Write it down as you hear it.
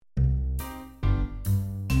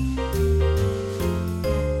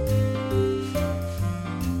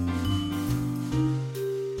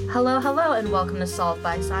Hello, and welcome to Solved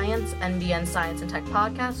by Science, NBN Science and Tech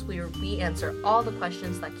Podcast, where we answer all the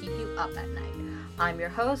questions that keep you up at night. I'm your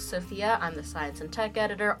host, Sophia. I'm the Science and Tech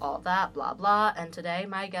Editor, all that, blah, blah. And today,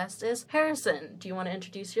 my guest is Harrison. Do you want to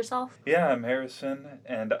introduce yourself? Yeah, I'm Harrison,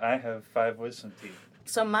 and I have 5 wisdom teeth.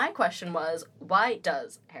 So my question was, why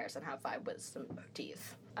does Harrison have 5 wisdom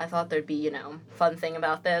teeth? I thought there'd be, fun thing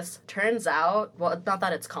about this. Turns out, well, not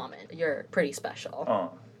that it's common. You're pretty special.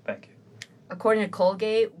 Oh, thank you. According to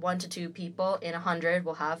Colgate, 1 to 2 people in 100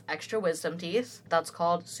 will have extra wisdom teeth. That's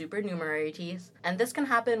called supernumerary teeth. And this can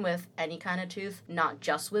happen with any kind of tooth, not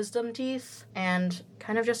just wisdom teeth. And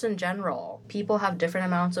kind of just in general, people have different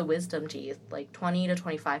amounts of wisdom teeth. Like 20 to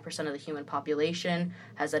 25% of the human population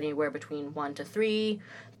has anywhere between 1 to 3.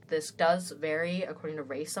 This does vary according to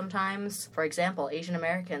race sometimes. For example, Asian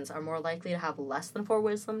Americans are more likely to have less than 4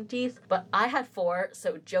 wisdom teeth. But I had 4,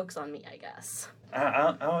 so joke's on me, I guess.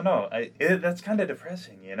 I don't know. That's kind of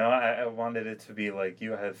depressing, I wanted it to be like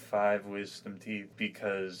you had 5 wisdom teeth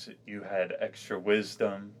because you had extra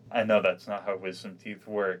wisdom. I know that's not how wisdom teeth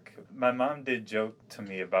work. My mom did joke to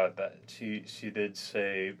me about that. She did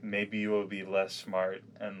say maybe you will be less smart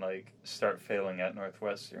and start failing at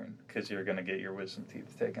Northwestern because you're going to get your wisdom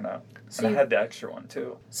teeth taken out. So and I had the extra one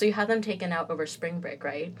too. So you had them taken out over spring break,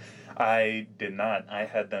 right? I did not. I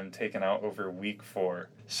had them taken out over week 4.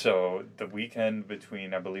 So the weekend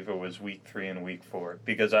between, I believe it was week 3 and week 4,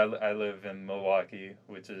 because I live in Milwaukee,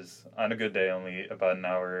 which is on a good day only about an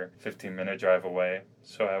hour, 15-minute drive away.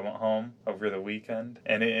 So I went home over the weekend,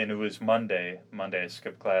 and it was Monday. Monday I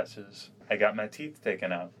skipped classes. I got my teeth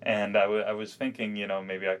taken out, and I was thinking,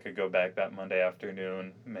 maybe I could go back that Monday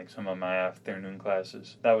afternoon, make some of my afternoon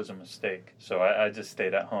classes. That was a mistake. So I just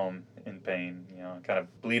stayed at home in pain, kind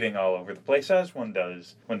of bleeding all over the place, as one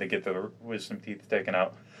does when they get the wisdom teeth taken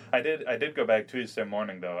out. I did go back Tuesday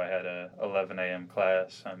morning, though. I had a 11 a.m.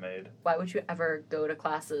 class I made. Why would you ever go to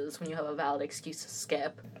classes when you have a valid excuse to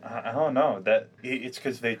skip? I don't know. It's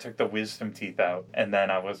because they took the wisdom teeth out, and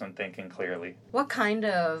then I wasn't thinking clearly. What kind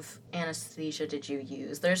of anesthesia did you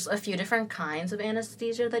use? There's a few different kinds of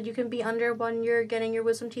anesthesia that you can be under when you're getting your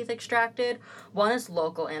wisdom teeth extracted. One is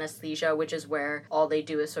local anesthesia, which is where all they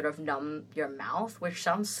do is sort of numb your mouth, which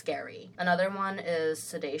sounds scary. Another one is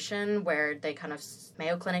sedation, where they kind of,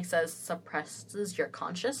 Mayo Clinic says, suppresses your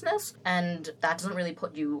consciousness, and that doesn't really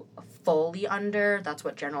put you fully under. That's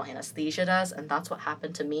what general anesthesia does, and that's what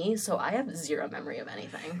happened to me, so I have zero memory of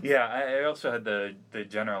anything. Yeah, I also had the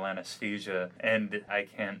general anesthesia, and I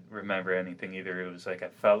can't remember anything either. It was like I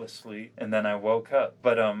fell asleep, and then I woke up.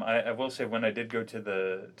 But I will say, when I did go to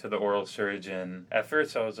the oral surgeon, at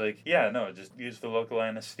first I was like, yeah, no, just use the local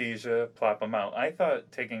anesthesia, plop them out. I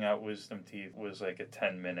thought taking out wisdom teeth was like a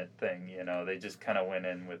 10-minute thing, They just kind of went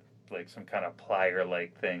in with some kind of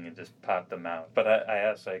plier-like thing and just popped them out. But I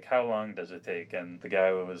asked, how long does it take? And the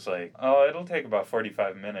guy was like, oh, it'll take about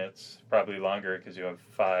 45 minutes, probably longer because you have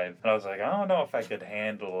 5. And I was like, I don't know if I could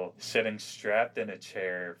handle sitting strapped in a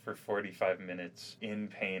chair for 45 minutes in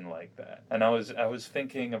pain like that. And I was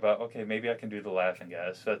thinking about, okay, maybe I can do the laughing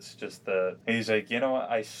gas. That's just he's like,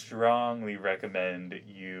 I strongly recommend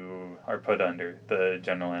you are put under the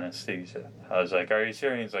general anesthesia. I was like, are you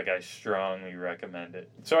serious? He's like, I strongly recommend it.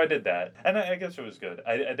 So I did that, and I guess it was good.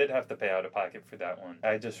 I did have to pay out of pocket for that one.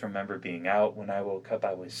 I just remember being out. When I woke up,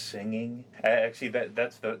 I was singing. Actually,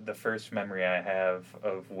 that's the first memory I have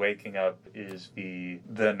of waking up is the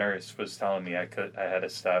nurse was telling me I had to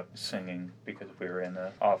stop singing because we were in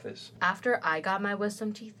the office. After I got my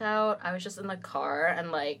wisdom teeth out, I was just in the car,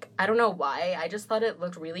 and I don't know why, I just thought it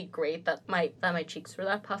looked really great that my cheeks were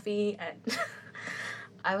that puffy, and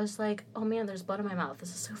I was like, oh man, there's blood in my mouth. This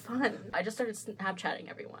is so fun. I just started Snapchatting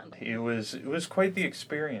everyone. It was quite the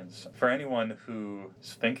experience. For anyone who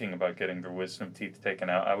is thinking about getting their wisdom teeth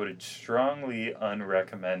taken out, I would strongly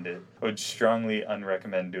unrecommend it. I would strongly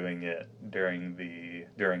unrecommend doing it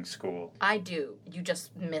during school. I do. You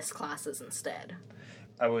just miss classes instead.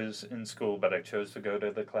 I was in school, but I chose to go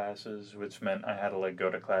to the classes, which meant I had to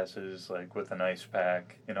go to classes with an ice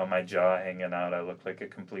pack, my jaw hanging out. I looked like a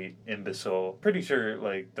complete imbecile. Pretty sure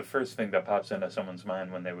the first thing that pops into someone's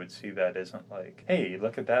mind when they would see that isn't hey,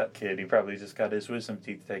 look at that kid. He probably just got his wisdom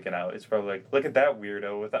teeth taken out. It's probably look at that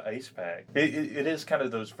weirdo with an ice pack. It is kind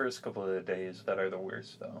of those first couple of days that are the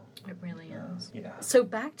worst, though. It really is. Yeah. So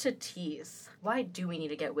back to teeth. Why do we need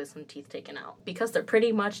to get wisdom teeth taken out? Because they're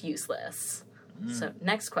pretty much useless. So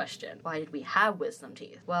next question, why did we have wisdom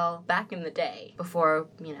teeth? Well, back in the day, before,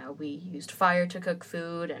 we used fire to cook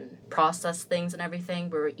food and process things and everything,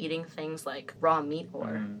 we were eating things like raw meat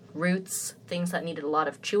or roots, things that needed a lot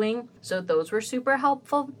of chewing. So those were super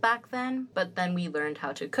helpful back then, but then we learned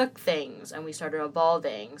how to cook things and we started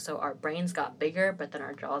evolving. So our brains got bigger, but then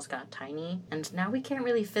our jaws got tiny. And now we can't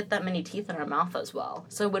really fit that many teeth in our mouth as well.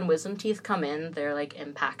 So when wisdom teeth come in, they're like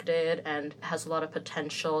impacted and has a lot of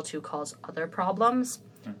potential to cause other problems.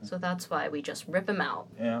 So that's why we just rip them out.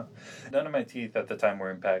 Yeah. None of my teeth at the time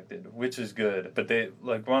were impacted, which is good. But they,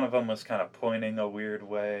 one of them was kind of pointing a weird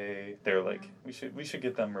way. They're like, we should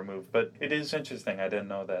get them removed. But it is interesting. I didn't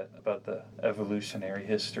know that about the evolutionary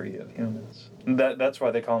history of humans. That's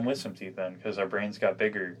why they call them wisdom teeth then, because our brains got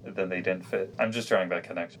bigger than they didn't fit. I'm just drawing that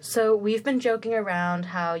connection. So we've been joking around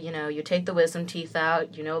how, you take the wisdom teeth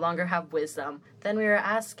out, you no longer have wisdom. Then we were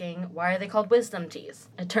asking, why are they called wisdom teeth?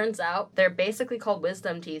 It turns out they're basically called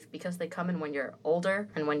wisdom teeth because they come in when you're older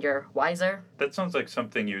and when you're wiser. That sounds like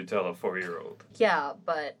something you would tell a 4-year-old. Yeah,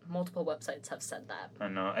 but multiple websites have said that. I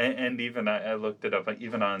know. And even I looked it up,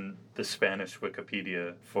 even on the Spanish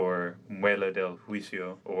Wikipedia for muela del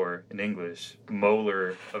juicio, or in English,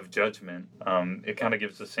 molar of judgment. It kind of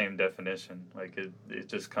gives the same definition. Like it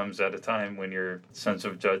just comes at a time when your sense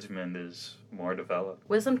of judgment is more developed.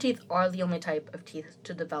 Wisdom teeth are the only type of teeth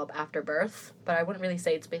to develop after birth, but I wouldn't really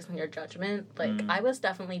say it's based on your judgment. I was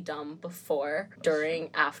definitely dumb before, during,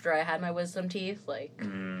 after I had my wisdom teeth.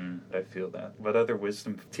 I feel that. What other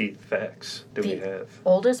wisdom teeth facts do we have?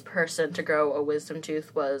 Oldest person to grow a wisdom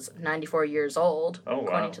tooth was 94 years old,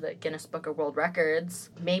 according to the Guinness Book of World Records.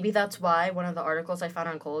 Maybe that's why one of the articles I found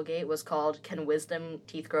on Colgate was called, "Can wisdom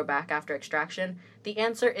teeth grow back after extraction?" The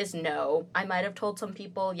answer is no. I might have told some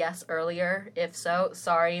people yes earlier. If so,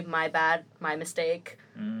 sorry, my bad, my mistake.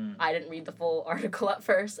 I didn't read the full article at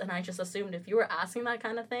first, and I just assumed if you were asking that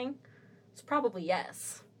kind of thing, it's probably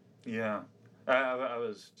yes. Yeah. I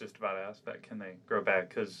was just about to ask that, can they grow back?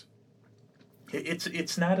 Because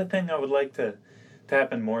it's not a thing I would like to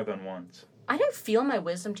happen more than once. I didn't feel my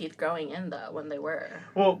wisdom teeth growing in, though, when they were.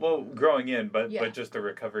 Well, growing in, but just the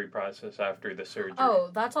recovery process after the surgery.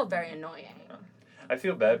 Oh, that's all very annoying. I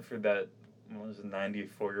feel bad for that, what was a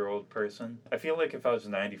 94-year-old person. I feel like if I was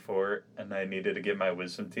 94 and I needed to get my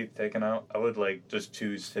wisdom teeth taken out, I would, just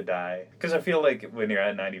choose to die. Because I feel like when you're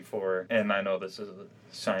at 94, and I know this is a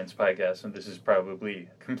science podcast, and this is probably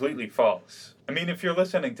completely false. I mean, if you're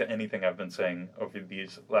listening to anything I've been saying over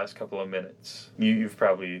these last couple of minutes, you've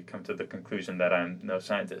probably come to the conclusion that I'm no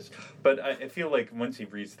scientist. But I feel like once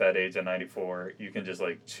you've reached that age of 94, you can just,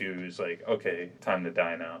 choose, okay, time to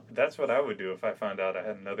die now. That's what I would do if I found out I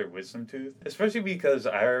had another wisdom tooth. Especially because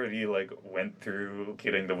I already, went through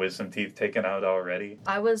getting the wisdom teeth taken out already.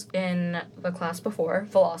 I was in the class before,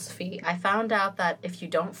 philosophy. I found out that if you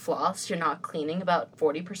don't floss, you're not cleaning about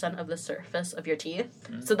 40% of the surface of your teeth.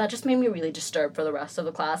 So that just made me really disturbed for the rest of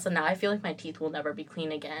the class, and now I feel like my teeth will never be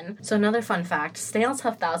clean again. So another fun fact, snails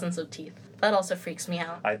have thousands of teeth. That also freaks me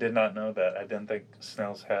out. I did not know that. I didn't think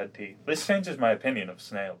snails had teeth. This changes my opinion of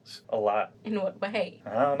snails a lot. In what way?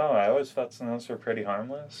 I don't know. I always thought snails were pretty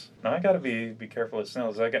harmless. Now I gotta be careful with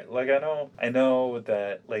snails. I know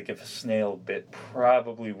that if a snail bit,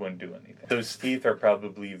 probably wouldn't do anything. Those teeth are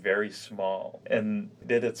probably very small. And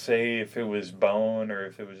did it say if it was bone or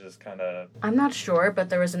if it was just kind of... I'm not sure, but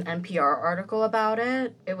there was an NPR article about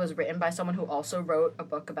it. It was written by someone who also wrote a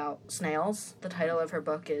book about snails. The title of her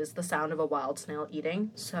book is The Sound of a Wild Snail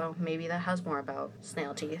Eating. So maybe that has more about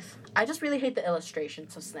snail teeth. I just really hate the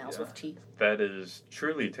illustrations of snails with teeth. That is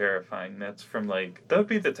truly terrifying. That's from that would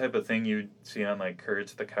be the type of thing you'd see on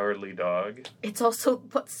Courage the Cowardly Dog. It's also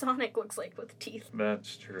what Sonic looks like with teeth.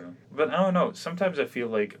 That's true. But I don't know. Sometimes I feel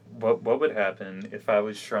what would happen if I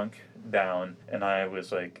was shrunk down and I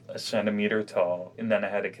was a centimeter tall and then I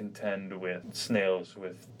had to contend with snails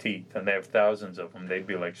with teeth and they have thousands of them. They'd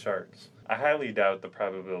be like sharks. I highly doubt the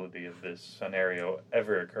probability of this scenario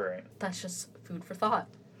ever occurring. That's just food for thought.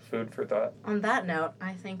 Food for thought. On that note,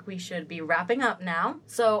 I think we should be wrapping up now.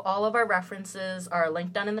 So all of our references are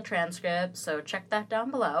linked down in the transcript, so check that down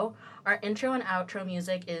below. Our intro and outro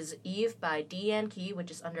music is Eve by Deanne Key,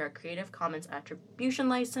 which is under a Creative Commons Attribution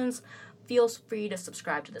license. Feel free to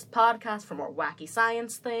subscribe to this podcast for more wacky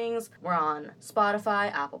science things. We're on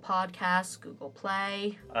Spotify, Apple Podcasts, Google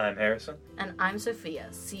Play. I'm Harrison. And I'm Sophia.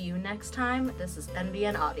 See you next time. This is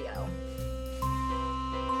NBN Audio.